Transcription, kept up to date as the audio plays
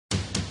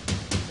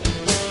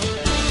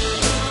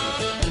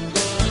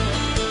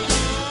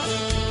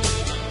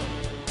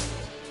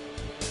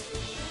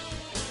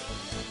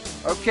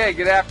Okay,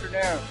 good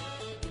afternoon.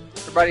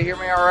 Everybody hear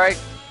me all right?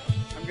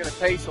 I'm going to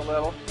pace a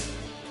little.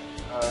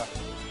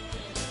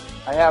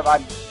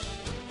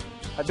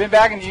 I've been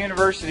back in the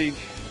university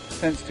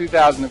since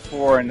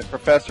 2004, and the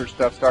professor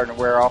stuff's starting to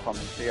wear off on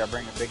me. See, I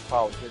bring a big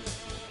pile of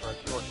business for a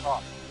short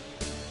talk.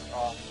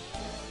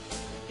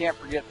 Can't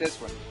forget this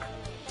one.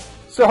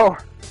 So,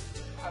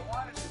 I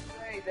wanted to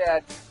say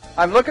that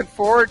I'm looking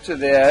forward to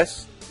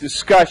this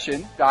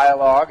discussion,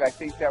 dialogue. I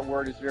think that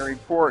word is very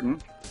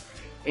important.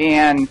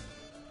 And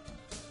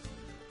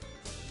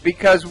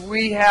because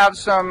we have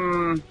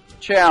some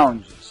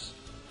challenges.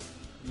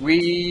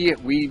 We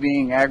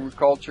being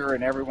agriculture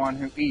and everyone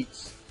who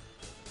eats.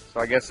 So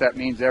I guess that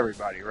means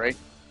everybody, right?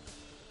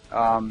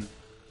 And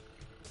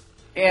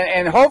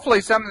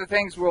hopefully some of the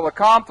things we'll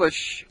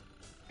accomplish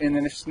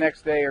in this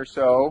next day or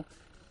so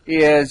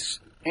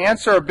is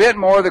answer a bit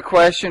more the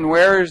question,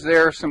 where is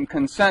there some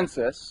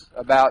consensus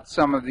about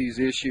some of these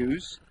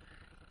issues?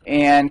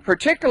 And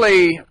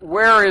particularly,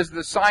 where is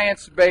the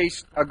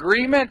science-based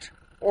agreement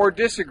or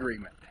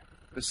disagreement?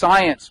 The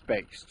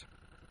science-based.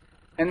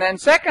 And then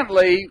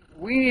secondly,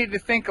 we need to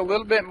think a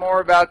little bit more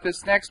about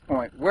this next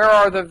point. Where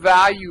are the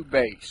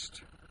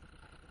value-based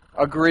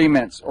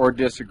agreements or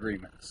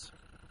disagreements?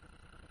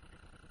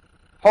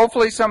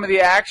 Hopefully some of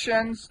the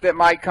actions that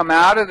might come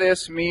out of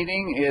this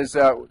meeting is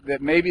that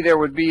maybe there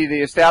would be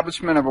the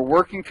establishment of a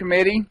working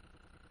committee.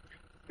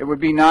 It would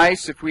be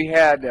nice if we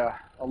had a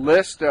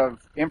list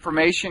of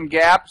information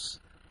gaps,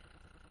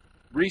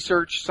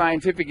 research,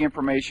 scientific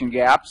information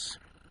gaps,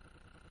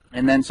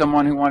 and then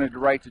someone who wanted to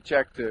write the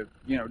check to,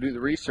 do the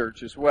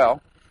research as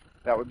well.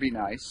 That would be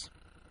nice.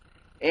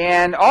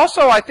 And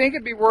also, I think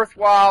it'd be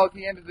worthwhile at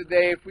the end of the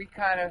day if we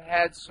kind of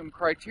had some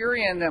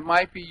criterion that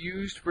might be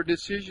used for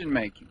decision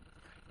making.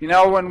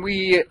 When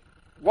we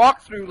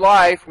walk through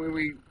life, when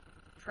we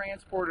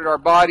transported our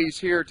bodies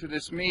here to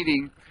this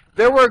meeting,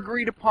 there were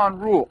agreed upon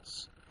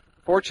rules.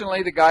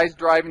 Fortunately, the guys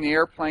driving the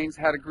airplanes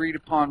had agreed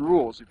upon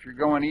rules. If you're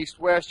going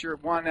east-west, you're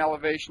at one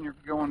elevation. If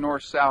you're going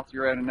north-south,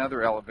 you're at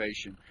another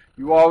elevation.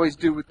 You always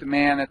do what the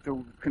man at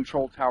the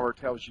control tower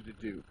tells you to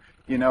do.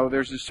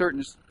 There's a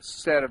certain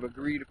set of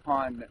agreed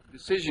upon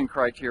decision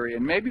criteria,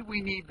 and maybe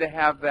we need to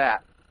have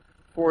that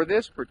for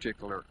this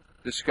particular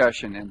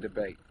discussion and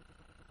debate.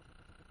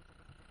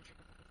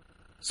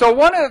 So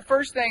one of the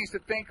first things to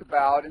think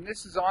about, and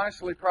this is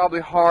honestly probably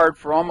hard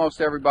for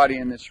almost everybody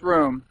in this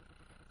room,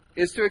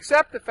 is to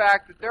accept the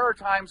fact that there are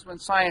times when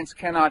science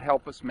cannot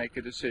help us make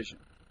a decision.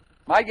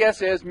 My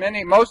guess is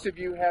most of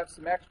you have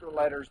some extra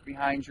letters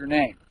behind your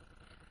name.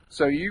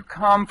 So you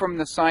come from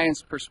the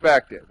science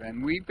perspective,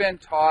 and we've been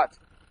taught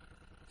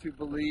to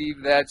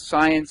believe that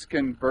science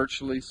can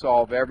virtually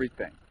solve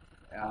everything.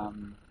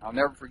 I'll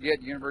never forget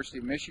the University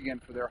of Michigan,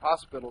 for their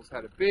hospitals,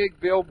 had a big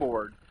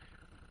billboard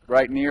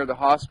right near the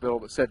hospital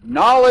that said,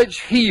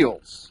 "Knowledge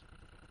heals."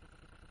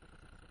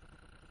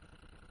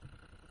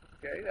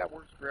 Okay, that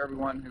works for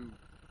everyone who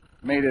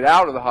made it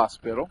out of the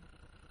hospital,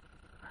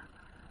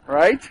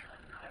 right?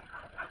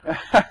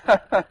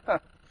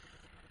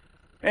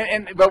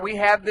 But we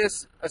have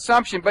this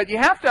assumption. But you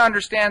have to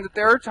understand that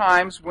there are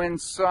times when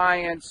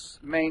science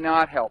may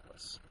not help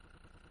us.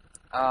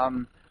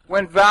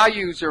 When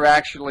values are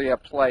actually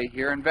at play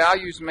here, and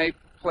values may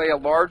play a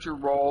larger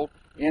role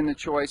in the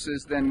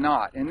choices than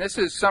not. And this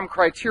is some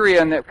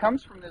criterion that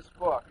comes from this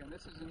book, and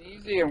this is an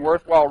easy and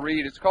worthwhile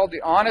read. It's called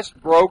The Honest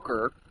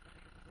Broker,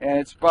 and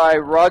it's by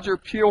Roger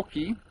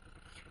Pielke.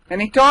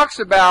 And he talks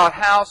about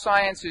how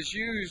science is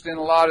used in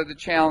a lot of the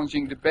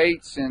challenging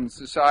debates in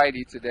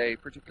society today,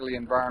 particularly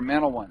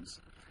environmental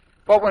ones.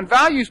 But when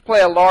values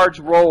play a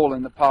large role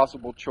in the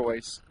possible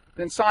choice,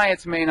 then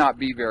science may not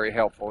be very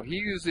helpful. He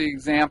used the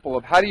example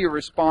of how do you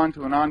respond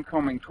to an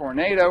oncoming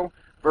tornado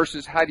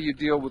versus how do you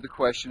deal with the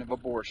question of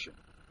abortion.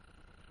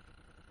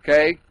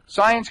 Okay?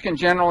 Science can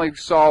generally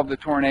solve the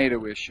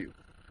tornado issue.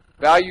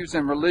 Values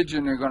and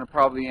religion are going to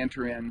probably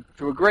enter in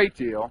to a great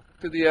deal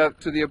to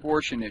the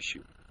abortion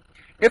issue.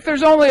 If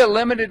there's only a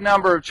limited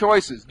number of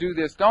choices, do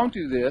this, don't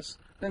do this,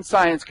 then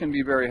science can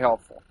be very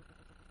helpful.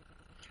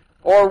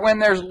 Or when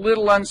there's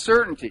little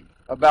uncertainty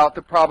about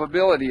the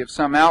probability of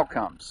some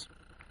outcomes.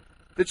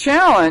 The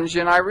challenge,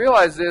 and I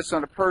realize this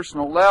on a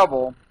personal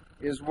level,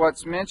 is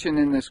what's mentioned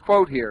in this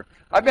quote here.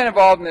 I've been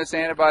involved in this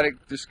antibiotic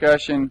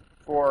discussion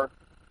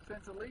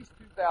since at least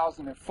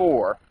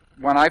 2004,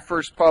 when I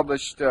first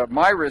published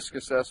my risk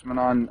assessment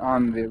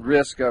on the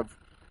risk of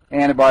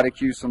antibiotic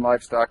use in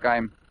livestock.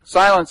 I'm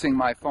silencing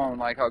my phone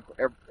like how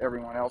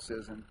everyone else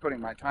is and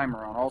putting my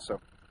timer on also.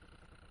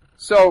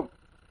 So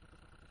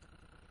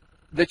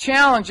the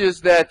challenge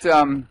is that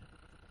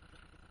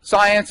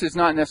science is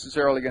not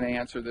necessarily going to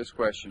answer this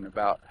question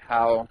about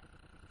how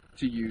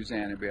to use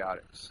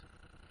antibiotics.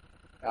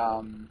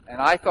 And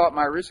I thought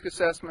my risk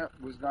assessment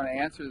was going to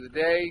answer the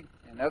day,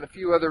 and a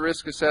few other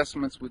risk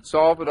assessments would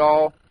solve it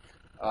all.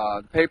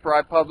 The paper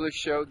I published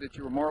showed that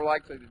you were more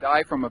likely to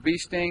die from a bee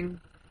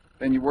sting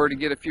than you were to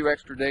get a few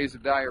extra days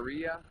of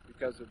diarrhea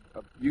because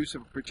of use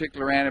of a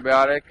particular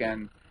antibiotic.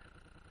 And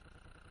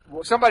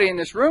somebody in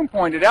this room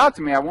pointed out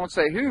to me, I won't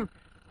say who,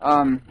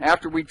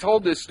 after we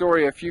told this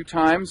story a few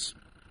times,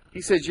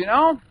 he said, you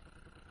know,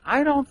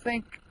 I don't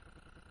think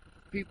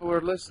people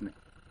are listening.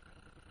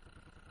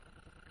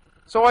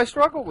 So I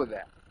struggle with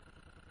that.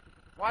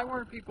 Why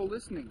weren't people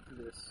listening to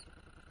this?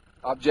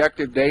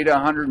 Objective data,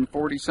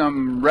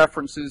 140-some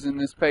references in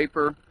this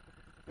paper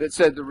that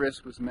said the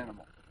risk was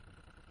minimal.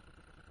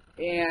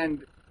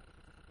 And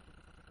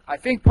I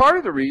think part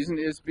of the reason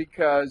is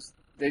because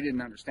they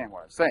didn't understand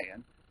what I was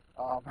saying.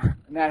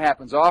 And that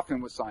happens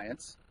often with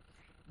science.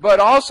 But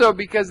also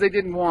because they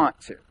didn't want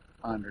to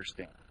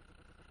understand.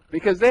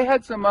 Because they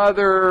had some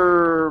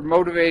other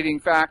motivating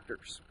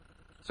factors.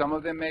 Some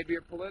of them maybe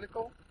are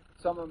political.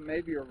 Some of them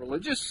maybe are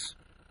religious.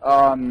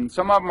 Some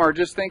of them are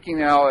just thinking,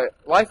 now,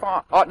 life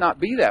ought not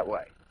be that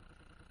way.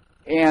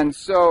 And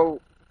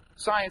so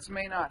science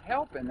may not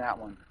help in that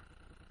one.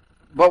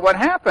 But what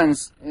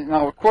happens, and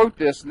I'll quote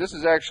this, and this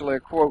is actually a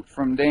quote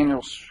from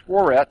Daniel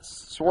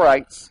Schwartz,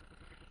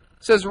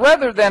 says,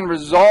 rather than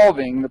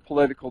resolving the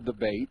political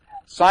debate,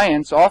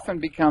 science often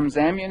becomes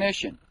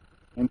ammunition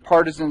in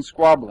partisan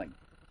squabbling,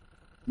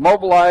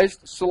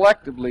 mobilized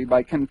selectively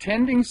by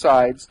contending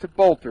sides to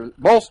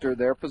bolster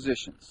their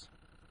positions.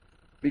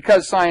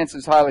 Because science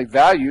is highly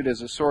valued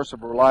as a source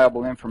of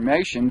reliable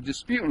information,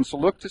 disputants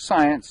look to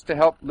science to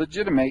help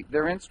legitimate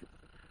their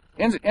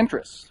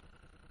interests.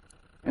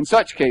 In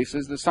such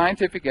cases, the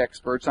scientific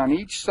experts on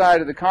each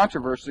side of the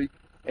controversy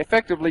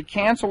effectively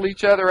cancel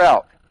each other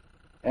out,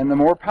 and the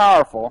more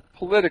powerful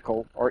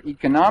political or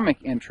economic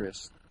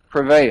interests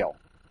prevail,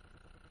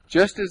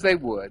 just as they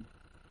would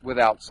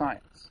without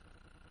science.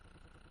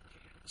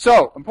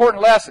 So,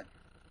 important lesson.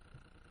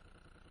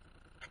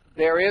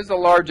 There is a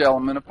large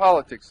element of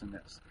politics in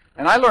this.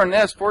 And I learned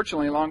this,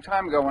 fortunately, a long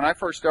time ago when I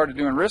first started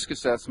doing risk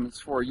assessments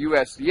for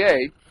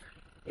USDA.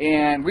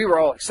 And we were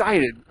all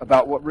excited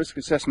about what risk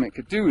assessment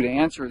could do to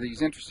answer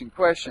these interesting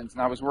questions.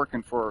 And I was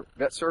working for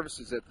Vet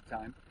Services at the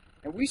time.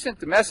 And we sent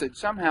the message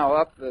somehow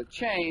up the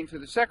chain to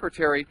the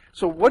secretary,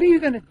 so what are you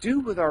going to do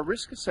with our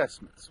risk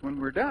assessments when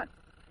we're done?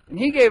 And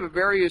he gave a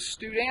very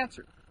astute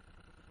answer.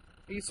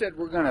 He said,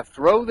 we're going to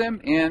throw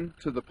them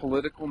into the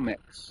political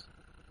mix.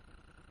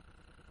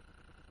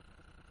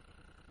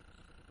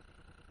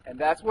 And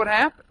that's what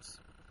happens.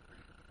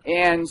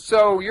 And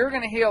so you're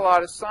going to hear a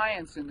lot of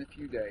science in the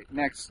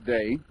next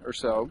day or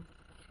so.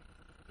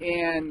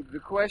 And the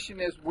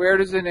question is, where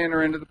does it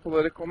enter into the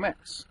political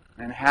mix?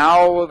 And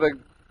how will the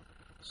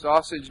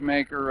sausage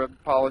maker of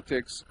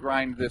politics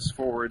grind this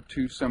forward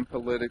to some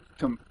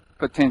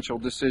potential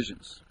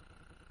decisions?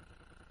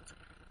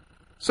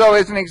 So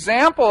as an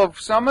example of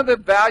some of the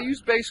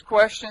values-based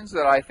questions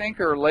that I think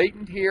are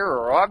latent here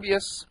or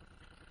obvious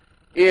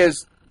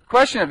is the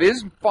question of,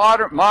 is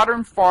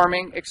modern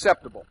farming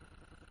acceptable?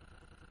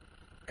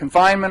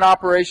 Confinement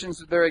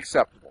operations, they're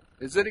acceptable.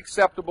 Is it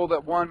acceptable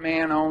that one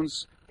man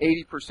owns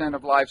 80%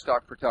 of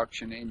livestock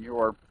production in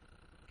your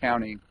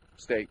county,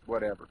 state,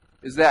 whatever?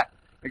 Is that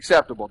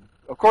acceptable?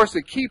 Of course,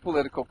 the key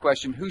political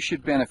question, who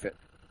should benefit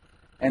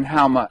and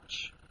how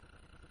much?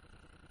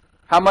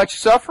 How much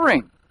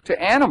suffering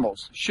to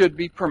animals should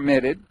be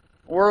permitted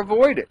or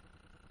avoided?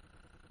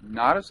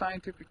 Not a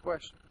scientific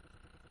question.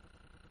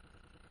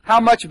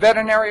 How much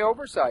veterinary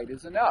oversight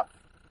is enough?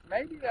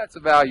 Maybe that's a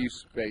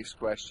values-based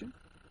question.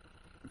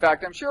 In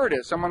fact, I'm sure it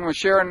is. Someone was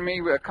sharing me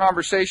a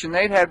conversation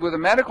they'd had with a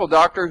medical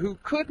doctor who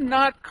could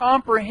not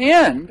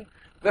comprehend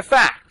the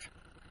fact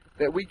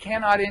that we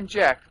cannot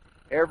inject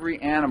every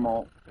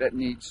animal that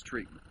needs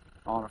treatment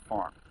on a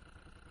farm.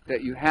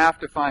 That you have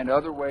to find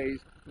other ways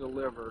to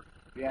deliver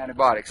the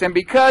antibiotics. And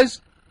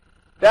because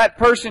that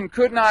person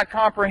could not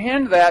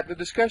comprehend that, the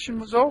discussion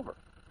was over.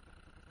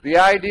 The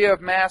idea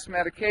of mass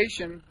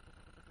medication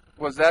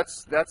was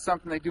that's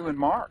something they do in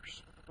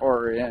Mars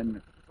or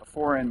in a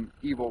foreign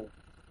evil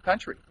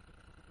country.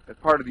 That's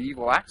part of the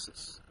evil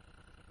axis.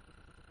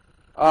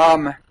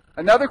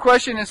 Another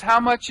question is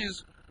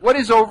what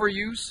is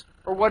overuse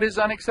or what is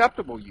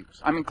unacceptable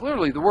use? I mean,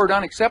 clearly the word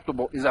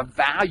unacceptable is a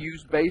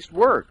values-based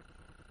word.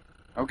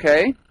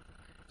 Okay?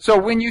 So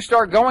when you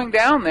start going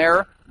down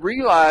there,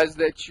 realize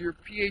that your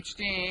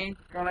PhD ain't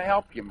going to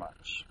help you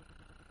much.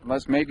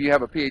 Unless maybe you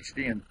have a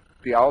PhD in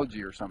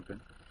theology or something.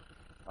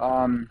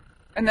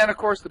 And then, of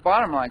course, the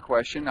bottom line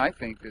question, I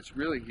think, that's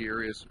really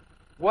here is,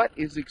 what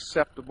is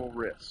acceptable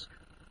risk?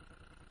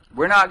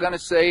 We're not going to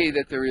say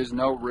that there is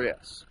no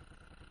risk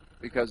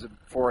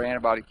for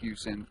antibiotic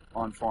use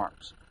on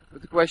farms.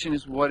 But the question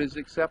is, what is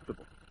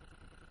acceptable?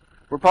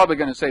 We're probably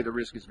going to say the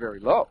risk is very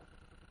low.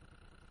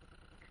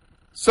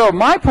 So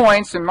my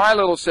points in my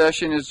little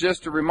session is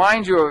just to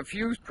remind you of a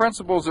few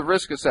principles of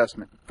risk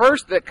assessment.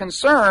 First, that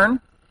concern,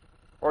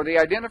 or the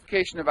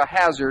identification of a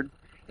hazard,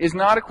 is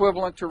not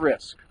equivalent to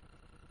risk.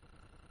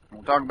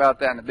 We'll talk about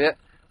that in a bit.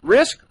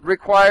 Risk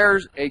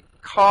requires a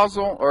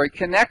causal or a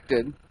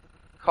connected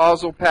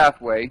causal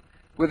pathway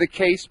with a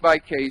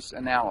case-by-case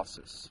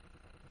analysis.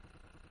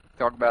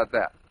 Talk about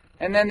that.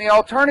 And then the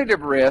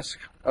alternative risk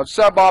of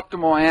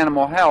suboptimal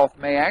animal health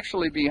may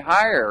actually be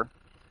higher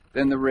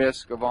than the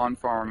risk of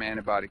on-farm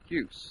antibiotic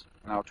use.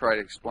 And I'll try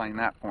to explain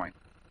that point.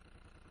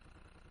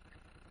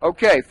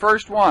 Okay,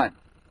 first one.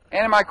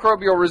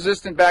 Antimicrobial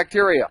resistant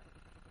bacteria.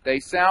 They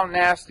sound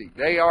nasty.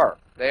 They are.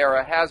 They are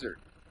a hazard.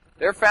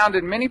 They're found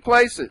in many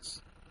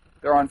places.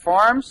 They're on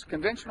farms,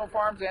 conventional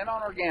farms, and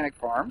on organic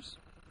farms.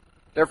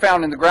 They're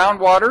found in the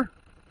groundwater,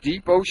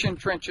 deep ocean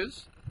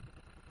trenches.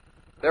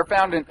 They're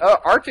found in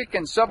Arctic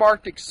and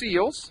subarctic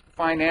seals.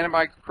 Find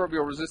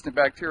antimicrobial resistant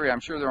bacteria. I'm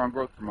sure they're on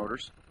growth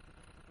promoters.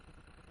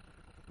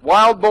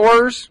 Wild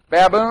boars,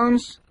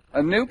 baboons.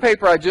 A new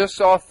paper I just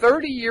saw,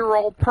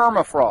 30-year-old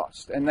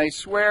permafrost, and they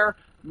swear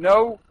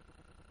no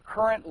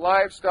current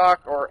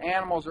livestock or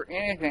animals or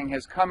anything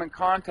has come in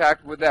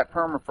contact with that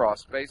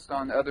permafrost based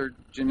on other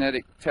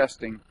genetic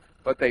testing,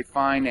 but they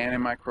find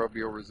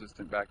antimicrobial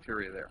resistant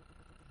bacteria there.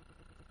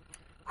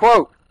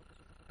 Quote,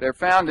 they're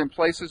found in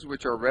places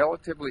which are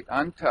relatively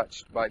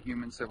untouched by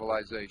human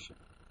civilization.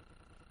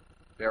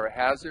 They're a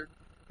hazard.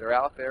 They're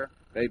out there.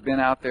 They've been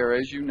out there,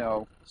 as you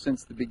know,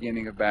 since the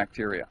beginning of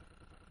bacteria.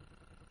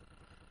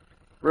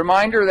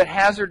 Reminder that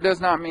hazard does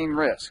not mean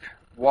risk.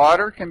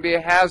 Water can be a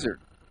hazard.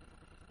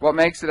 What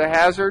makes it a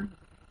hazard?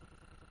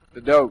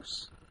 The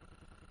dose.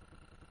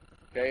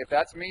 Okay, if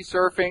that's me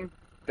surfing,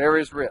 there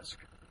is risk.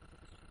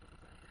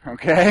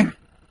 Okay?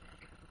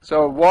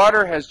 So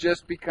water has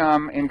just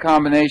become, in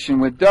combination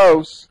with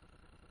dose,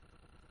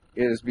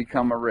 it has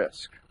become a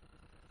risk.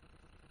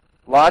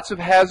 Lots of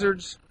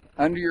hazards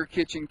under your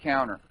kitchen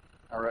counter,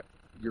 or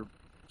your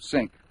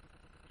sink.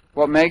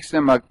 What makes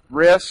them a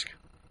risk?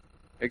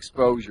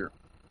 Exposure.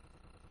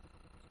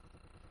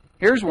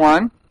 Here's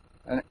one,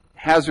 a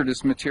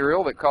hazardous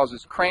material that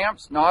causes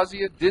cramps,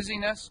 nausea,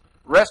 dizziness,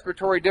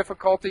 respiratory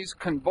difficulties,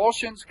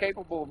 convulsions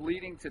capable of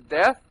leading to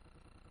death.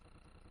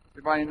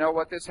 Everybody know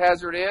what this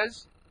hazard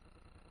is?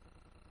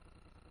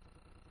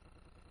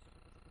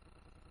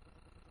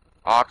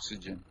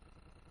 Oxygen.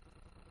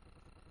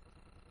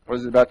 What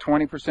is it, about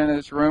 20% of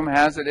this room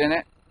has it in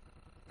it?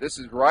 This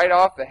is right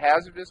off the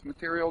hazardous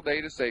material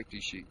data safety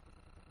sheet.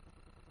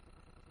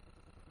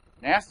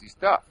 Nasty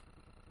stuff.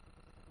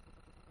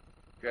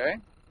 Okay?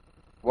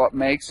 What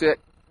makes it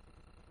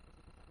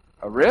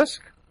a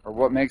risk, or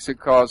what makes it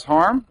cause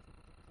harm?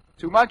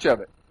 Too much of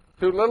it.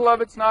 Too little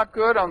of it's not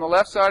good on the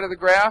left side of the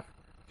graph.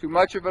 Too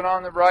much of it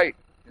on the right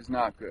is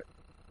not good.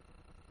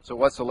 So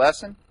what's the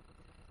lesson?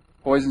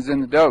 Poison's in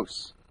the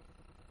dose.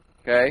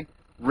 Okay?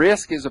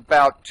 Risk is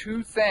about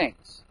two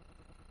things: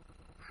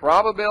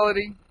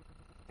 probability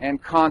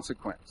and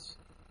consequence,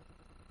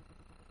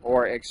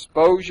 or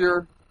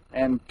exposure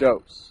and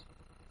dose.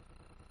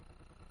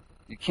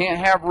 You can't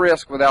have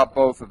risk without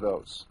both of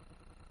those.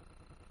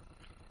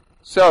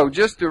 So,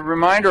 just a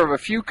reminder of a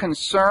few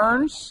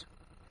concerns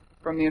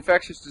from the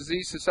Infectious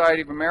Disease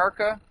Society of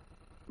America.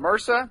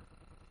 MRSA,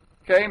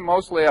 okay,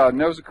 mostly a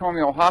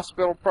nosocomial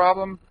hospital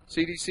problem.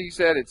 CDC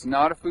said it's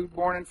not a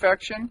foodborne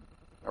infection.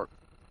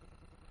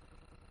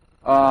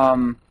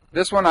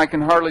 This one I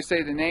can hardly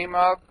say the name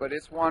of, but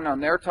it's one on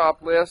their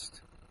top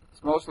list.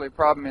 It's mostly a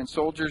problem in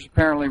soldiers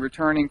apparently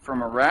returning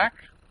from Iraq.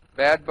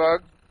 Bad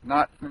bug,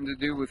 nothing to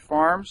do with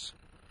farms.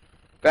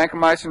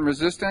 Vancomycin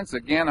resistance,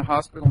 again, a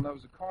hospital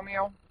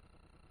nosocomial.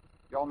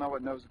 Y'all know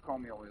what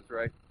nosocomial is,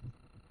 right?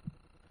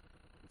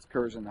 It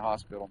occurs in the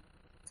hospital.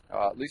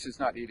 At least it's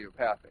not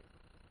idiopathic.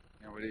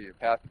 You know what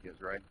idiopathic is,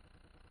 right?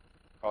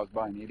 Caused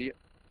by an idiot.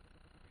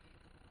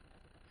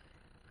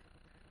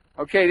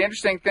 Okay, the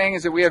interesting thing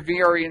is that we have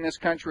VRE in this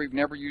country. We've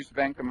never used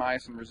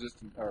vancomycin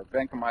resistant or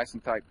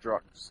vancomycin type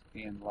drugs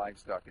in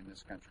livestock in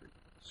this country.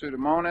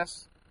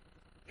 Pseudomonas.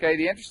 Okay,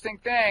 the interesting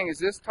thing is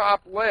this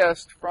top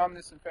list from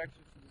this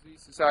Infectious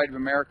Disease Society of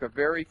America,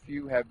 very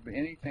few have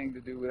anything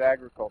to do with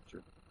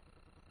agriculture.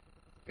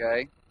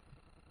 Okay?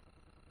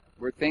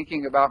 We're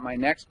thinking about my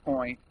next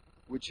point,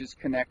 which is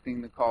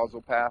connecting the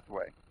causal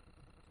pathway.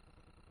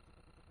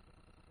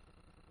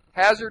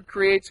 Hazard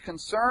creates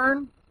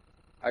concern.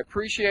 I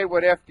appreciate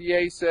what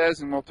FDA says,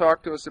 and will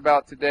talk to us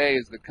about today,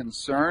 is the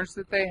concerns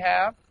that they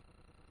have.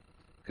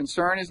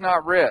 Concern is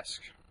not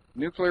risk.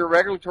 Nuclear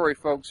regulatory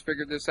folks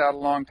figured this out a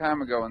long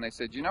time ago, and they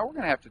said, you know, we're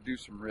going to have to do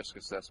some risk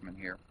assessment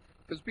here,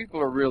 because people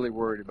are really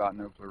worried about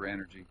nuclear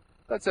energy.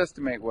 Let's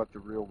estimate what the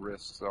real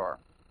risks are.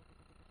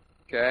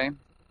 Okay?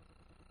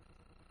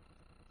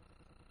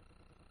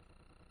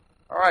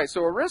 All right,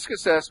 so a risk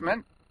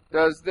assessment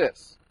does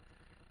this.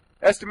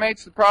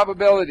 Estimates the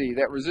probability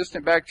that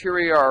resistant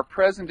bacteria are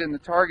present in the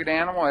target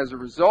animal as a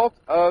result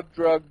of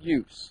drug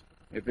use.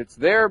 If it's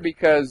there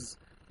because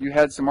you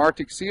had some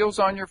Arctic seals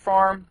on your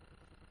farm,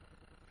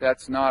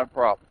 that's not a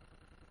problem.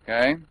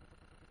 Okay?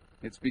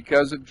 It's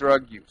because of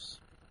drug use.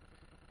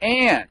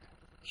 And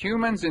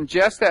humans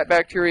ingest that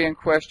bacteria in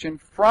question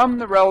from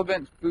the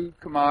relevant food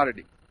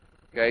commodity.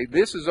 Okay?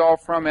 This is all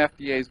from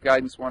FDA's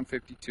Guidance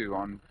 152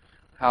 on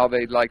how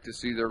they'd like to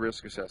see their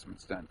risk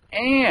assessments done.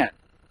 And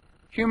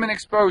human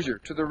exposure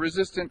to the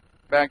resistant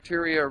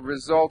bacteria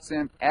results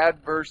in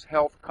adverse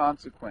health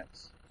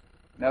consequence.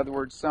 In other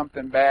words,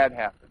 something bad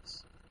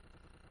happens.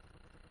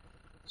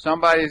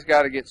 Somebody's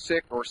got to get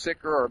sick or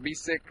sicker or be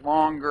sick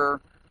longer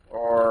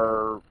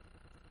or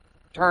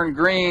turn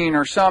green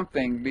or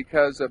something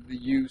because of the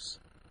use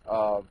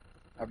of,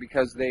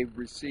 because they've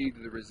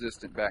received the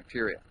resistant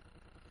bacteria.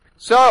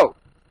 So,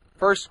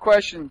 first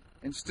question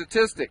in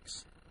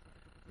statistics.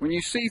 When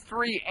you see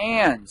 3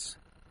 ands,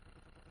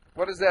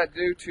 what does that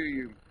do to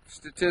you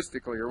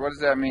statistically, or what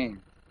does that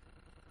mean?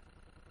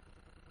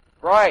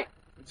 Right.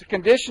 It's a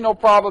conditional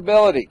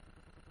probability.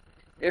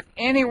 If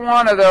any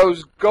one of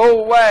those go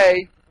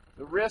away,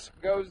 the risk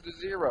goes to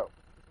 0.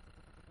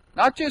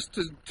 Not just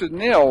to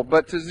nil,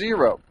 but to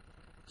 0.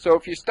 So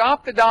if you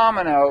stop the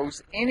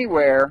dominoes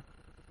anywhere,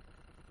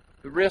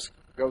 the risk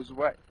goes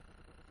away.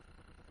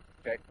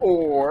 Okay.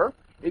 Or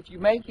if you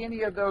make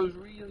any of those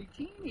really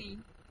teeny,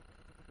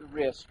 the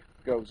risk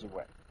goes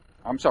away.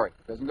 I'm sorry,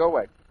 it doesn't go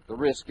away. The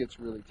risk gets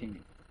really teeny.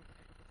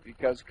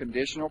 Because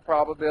conditional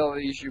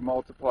probabilities, you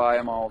multiply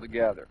them all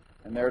together.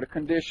 And they're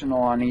conditional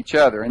on each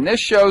other. And this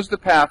shows the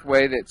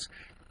pathway that's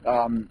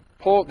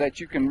that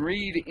you can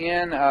read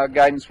in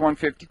Guidance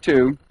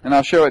 152. And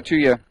I'll show it to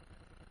you.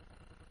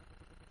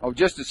 Oh,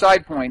 just a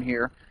side point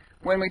here.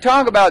 When we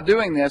talk about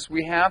doing this,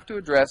 we have to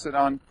address it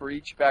for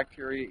each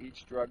bacteria,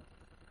 each drug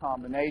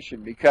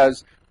combination.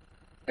 Because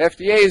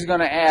FDA is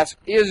going to ask,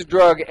 is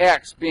drug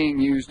X being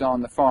used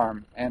on the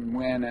farm? And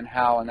when and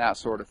how and that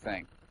sort of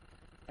thing.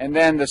 And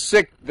then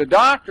the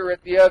doctor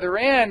at the other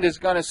end is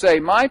going to say,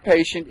 my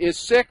patient is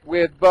sick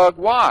with bug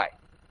Y.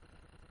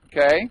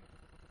 Okay?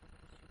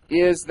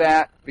 Is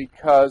that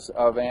because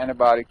of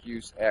antibiotic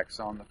use X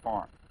on the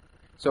farm?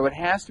 So it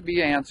has to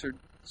be answered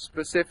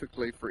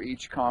specifically for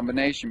each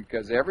combination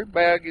because every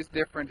bug is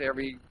different,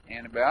 every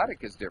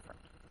antibiotic is different.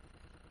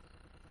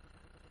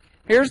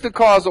 Here's the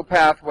causal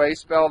pathway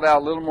spelled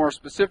out a little more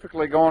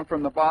specifically going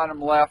from the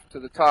bottom left to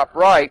the top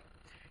right.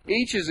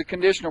 Each is a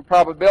conditional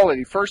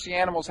probability. First, the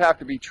animals have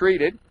to be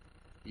treated.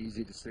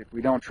 Easy to see. If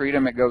we don't treat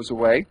them, it goes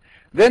away.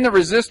 Then the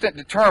resistant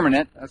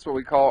determinant, that's what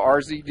we call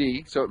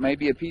RZD. So it may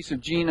be a piece of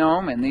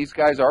genome, and these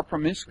guys are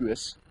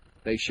promiscuous.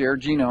 They share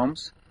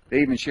genomes. They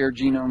even share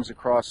genomes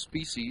across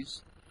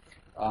species.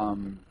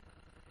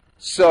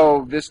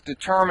 So this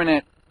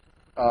determinant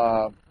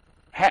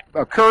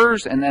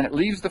occurs, and then it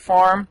leaves the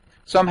farm.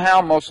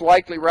 Somehow, most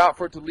likely route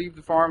for it to leave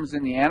the farm is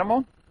in the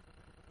animal.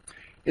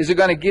 Is it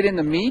going to get in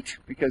the meat?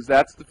 Because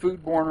that's the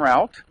foodborne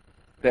route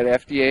that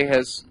FDA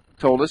has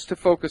told us to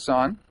focus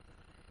on.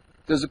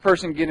 Does the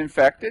person get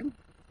infected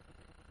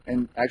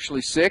and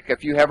actually sick?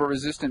 If you have a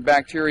resistant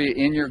bacteria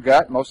in your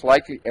gut, most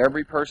likely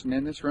every person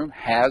in this room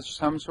has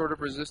some sort of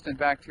resistant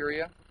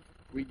bacteria.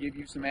 We give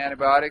you some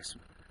antibiotics.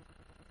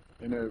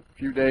 In a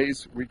few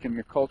days, we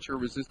can culture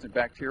resistant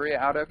bacteria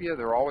out of you.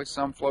 There are always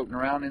some floating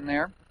around in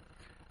there.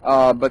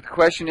 But the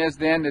question is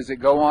then, does it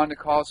go on to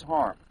cause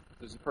harm?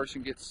 Does the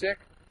person get sick?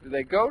 Do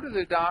they go to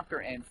the doctor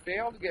and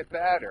fail to get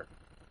better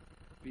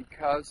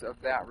because of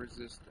that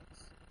resistance?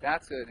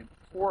 That's an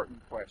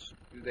important question.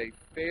 Do they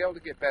fail to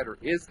get better?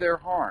 Is there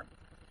harm?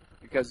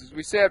 Because as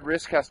we said,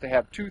 risk has to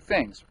have two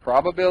things,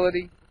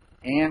 probability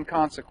and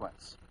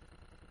consequence.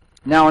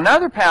 Now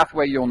another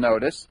pathway you'll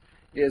notice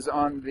is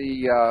on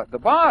the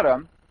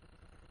bottom.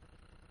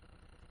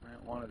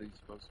 One of these is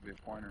supposed to be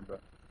a pointer, but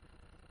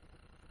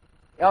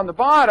on the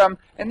bottom,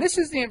 and this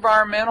is the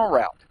environmental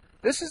route.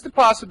 This is the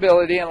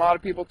possibility, and a lot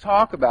of people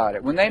talk about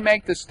it, when they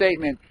make the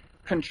statement,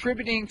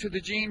 contributing to the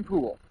gene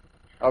pool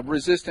of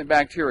resistant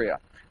bacteria.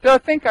 I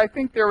think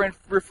they're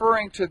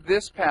referring to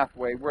this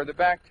pathway where the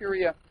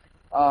bacteria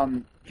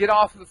get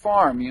off the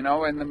farm, you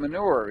know, and the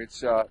manure.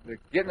 It's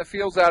getting the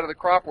fields out of the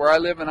crop where I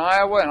live in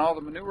Iowa, and all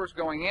the manure's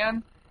going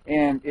in,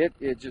 and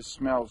it just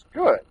smells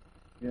good,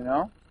 you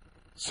know.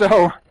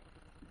 So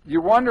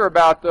you wonder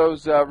about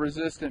those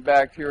resistant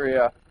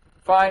bacteria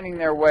finding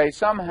their way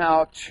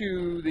somehow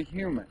to the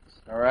humans.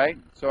 All right,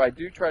 so I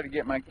do try to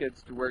get my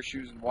kids to wear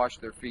shoes and wash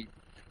their feet,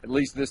 at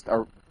least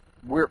or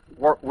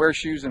wear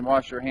shoes and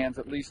wash their hands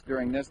at least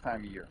during this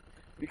time of year,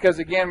 because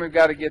again we've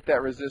got to get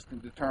that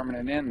resistant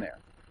determinant in there.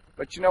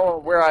 But you know,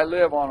 where I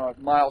live on a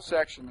mile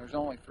section, there's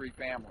only 3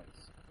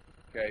 families.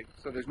 Okay,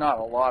 so there's not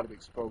a lot of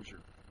exposure.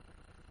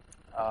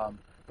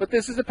 But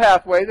this is a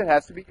pathway that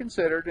has to be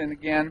considered, and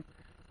again,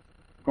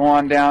 go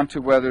on down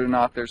to whether or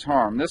not there's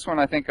harm. This one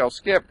I think I'll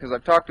skip because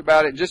I've talked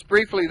about it just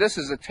briefly. This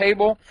is a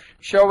table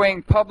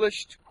showing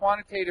published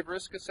quantitative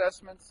risk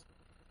assessments,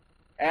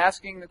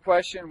 asking the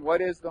question,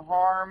 what is the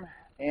harm?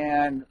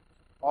 And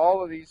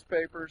all of these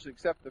papers,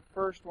 except the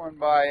first one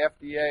by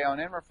FDA on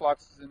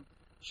enrofloxacin,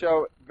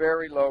 show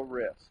very low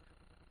risk.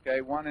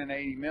 Okay, 1 in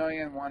 80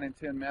 million, 1 in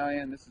 10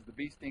 million. This is the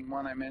bee sting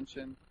one I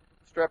mentioned.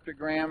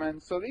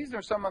 Streptogrammin. So these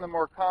are some of the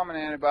more common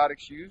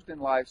antibiotics used in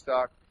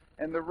livestock.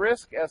 And the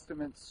risk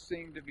estimates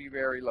seem to be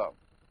very low.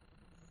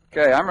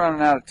 Okay, I'm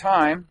running out of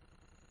time.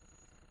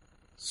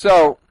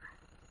 So,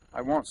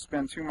 I won't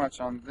spend too much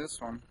on this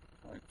one.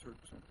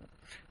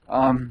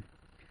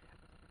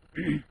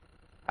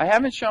 I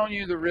haven't shown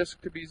you the risk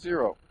to be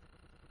 0.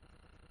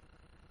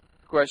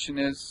 The question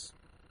is,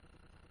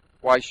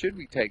 why should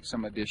we take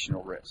some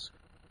additional risk?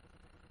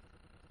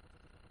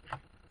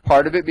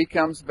 Part of it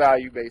becomes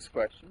value-based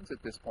questions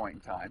at this point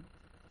in time.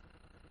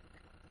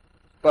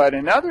 But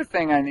another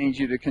thing I need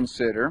you to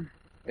consider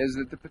is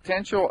that the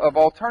potential of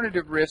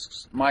alternative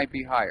risks might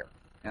be higher.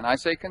 And I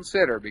say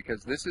consider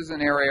because this is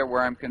an area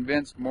where I'm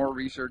convinced more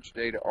research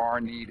data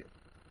are needed.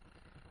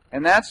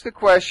 And that's the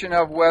question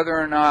of whether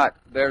or not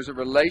there's a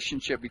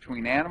relationship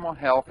between animal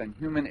health and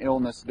human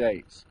illness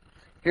days.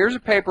 Here's a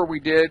paper we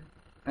did,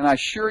 and I'm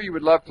sure you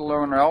would love to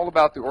learn all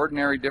about the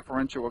ordinary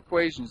differential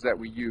equations that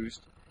we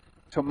used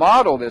to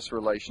model this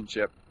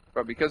relationship.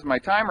 But because my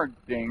timer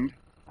dinged,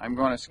 I'm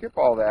going to skip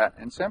all that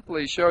and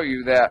simply show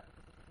you that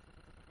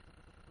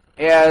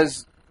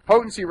as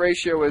potency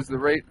ratio is the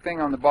rate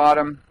thing on the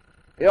bottom,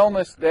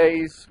 illness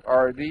days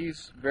are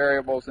these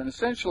variables. And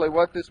essentially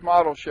what this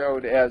model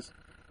showed as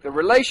the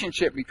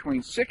relationship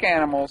between sick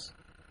animals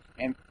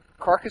and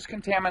carcass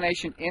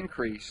contamination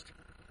increased,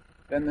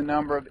 then the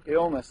number of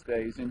illness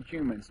days in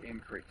humans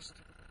increased.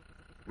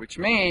 Which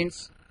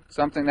means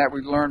something that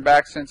we've learned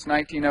back since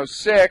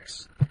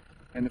 1906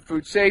 in the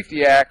Food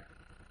Safety Act,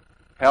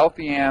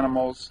 healthy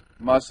animals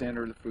must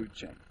enter the food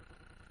chain.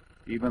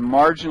 Even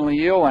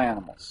marginally ill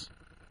animals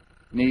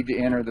need to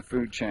enter the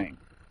food chain.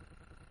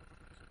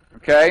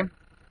 Okay?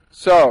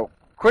 So,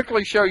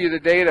 quickly show you the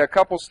data, a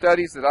couple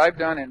studies that I've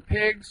done in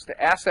pigs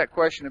to ask that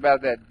question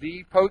about that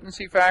D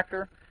potency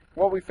factor.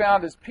 What we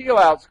found is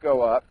peel-outs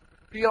go up.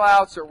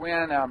 Peel-outs are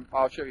when,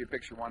 I'll show you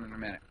picture one in a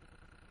minute.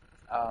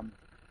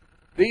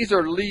 These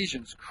are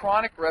lesions,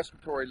 chronic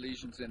respiratory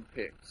lesions in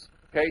pigs.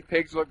 Okay,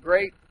 pigs look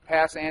great,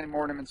 pass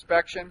antemortem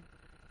inspection.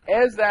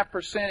 As that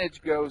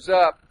percentage goes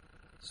up,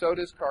 so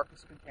does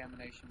carcass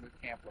contamination with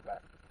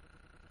Campylobacter.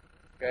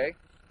 Okay,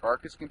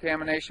 carcass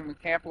contamination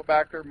with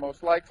Campylobacter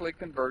most likely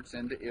converts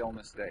into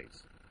illness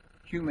days,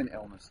 human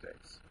illness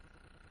days.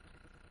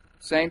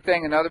 Same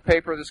thing, another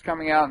paper that's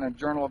coming out in the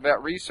Journal of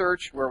Vet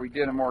Research where we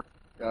did a more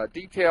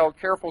detailed,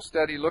 careful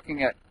study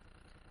looking at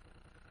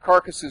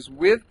carcasses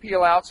with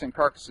peel-outs and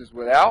carcasses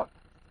without.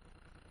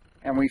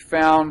 And we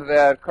found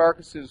that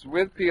carcasses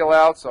with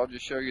peel-outs, I'll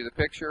just show you the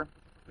picture.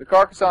 The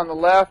carcass on the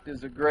left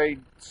is a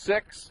grade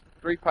 6.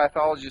 3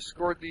 pathologists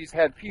scored these,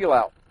 had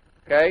peel-out.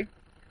 Okay?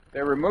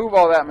 They remove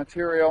all that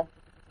material,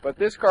 but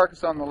this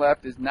carcass on the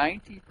left is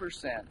 90%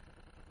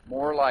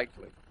 more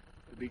likely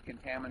to be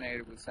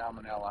contaminated with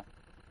salmonella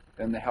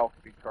than the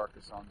healthy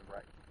carcass on the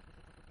right.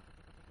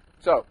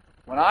 So,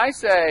 when I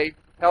say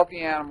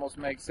healthy animals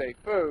make safe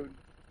food,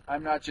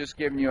 I'm not just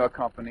giving you a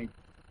company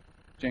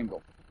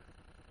jingle.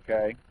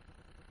 Okay?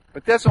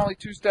 But that's only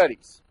 2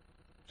 studies,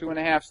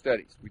 2.5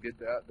 studies. We did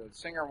the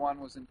Singer one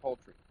was in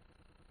poultry.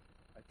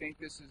 I think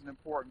this is an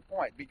important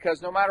point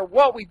because no matter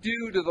what we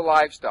do to the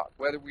livestock,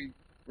 whether we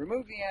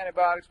remove the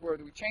antibiotics,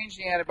 whether we change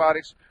the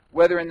antibiotics,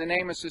 whether in the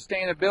name of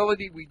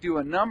sustainability we do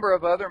a number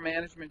of other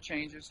management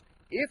changes,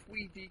 if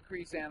we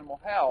decrease animal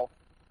health,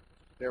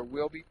 there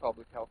will be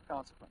public health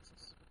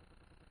consequences.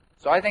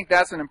 So I think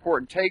that's an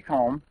important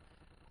take-home,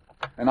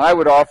 and I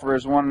would offer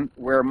as one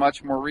where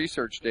much more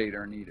research data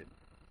are needed.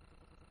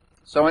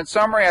 So in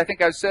summary, I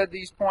think I've said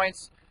these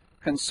points.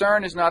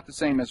 Concern is not the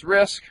same as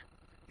risk.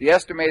 The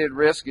estimated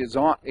risk is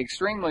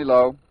extremely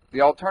low.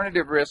 The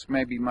alternative risk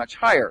may be much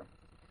higher.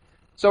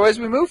 So as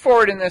we move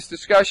forward in this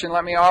discussion,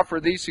 let me offer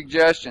these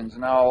suggestions,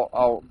 and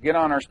I'll get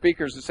on our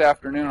speakers this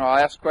afternoon. I'll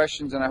ask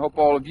questions, and I hope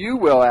all of you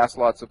will ask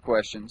lots of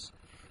questions.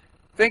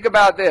 Think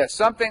about this.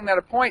 Something that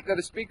a point that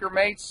a speaker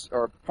makes,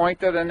 or a point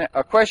that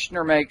a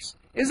questioner makes,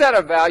 is that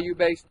a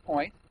value-based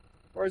point,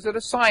 or is it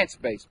a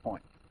science-based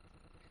point?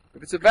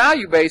 If it's a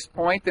value-based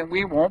point, then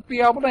we won't be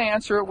able to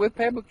answer it with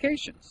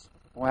publications.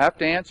 We'll have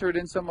to answer it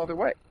in some other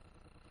way.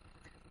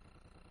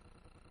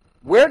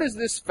 Where does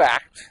this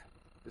fact,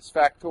 this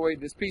factoid,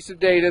 this piece of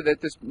data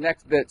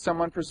that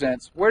someone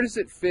presents, where does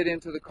it fit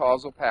into the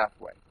causal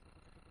pathway,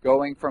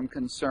 going from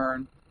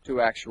concern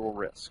to actual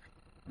risk?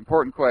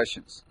 Important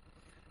questions.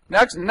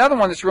 Next, another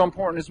one that's real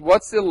important is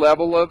what's the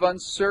level of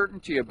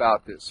uncertainty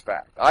about this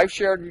fact? I've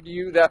shared with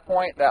you that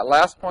point. That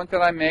last point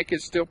that I make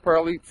is still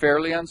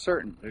fairly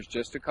uncertain. There's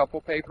just a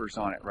couple papers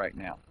on it right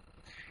now.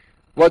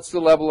 What's the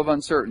level of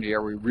uncertainty?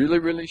 Are we really,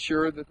 really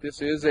sure that this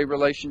is a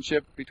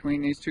relationship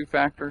between these two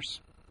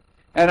factors?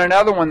 And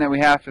another one that we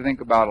have to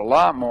think about a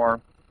lot more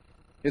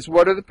is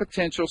what are the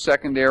potential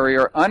secondary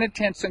or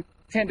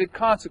unintended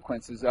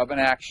consequences of an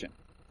action?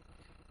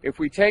 If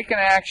we take an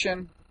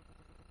action,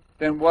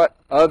 then what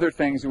other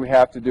things do we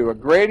have to do? A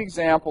great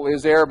example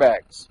is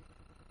airbags.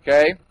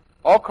 Okay?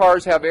 All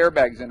cars have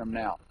airbags in them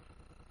now.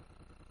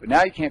 But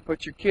now you can't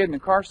put your kid in the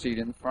car seat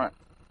in the front.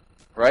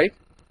 Right?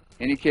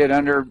 Any kid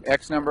under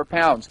X number of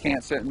pounds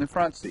can't sit in the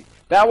front seat.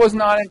 That was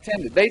not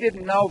intended. They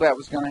didn't know that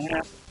was going to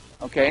happen.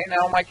 Okay?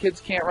 Now my kids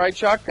can't ride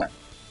shotgun.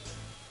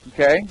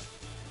 Okay?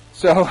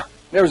 So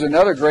there was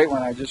another great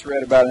one I just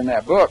read about in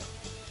that book.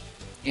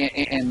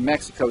 In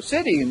Mexico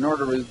City, in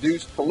order to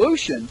reduce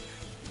pollution,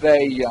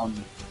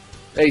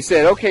 they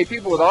said, okay,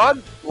 people with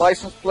odd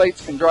license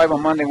plates can drive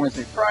on Monday,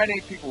 Wednesday,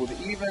 Friday. People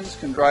with evens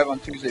can drive on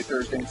Tuesday,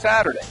 Thursday, and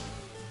Saturday.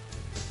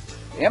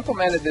 They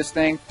implemented this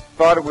thing,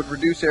 thought it would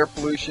reduce air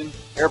pollution.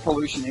 Air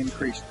pollution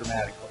increased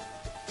dramatically.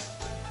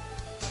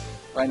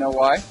 I know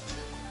why?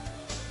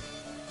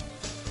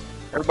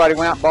 Everybody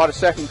went out and bought a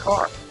second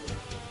car.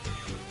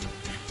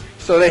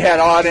 So they had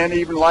odd and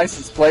even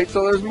license plates,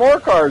 so there's more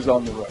cars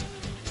on the road.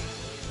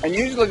 And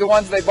usually the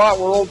ones they bought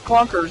were old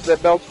clunkers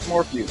that belched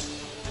more fumes.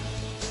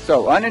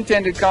 So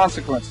unintended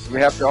consequences, we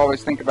have to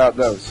always think about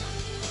those.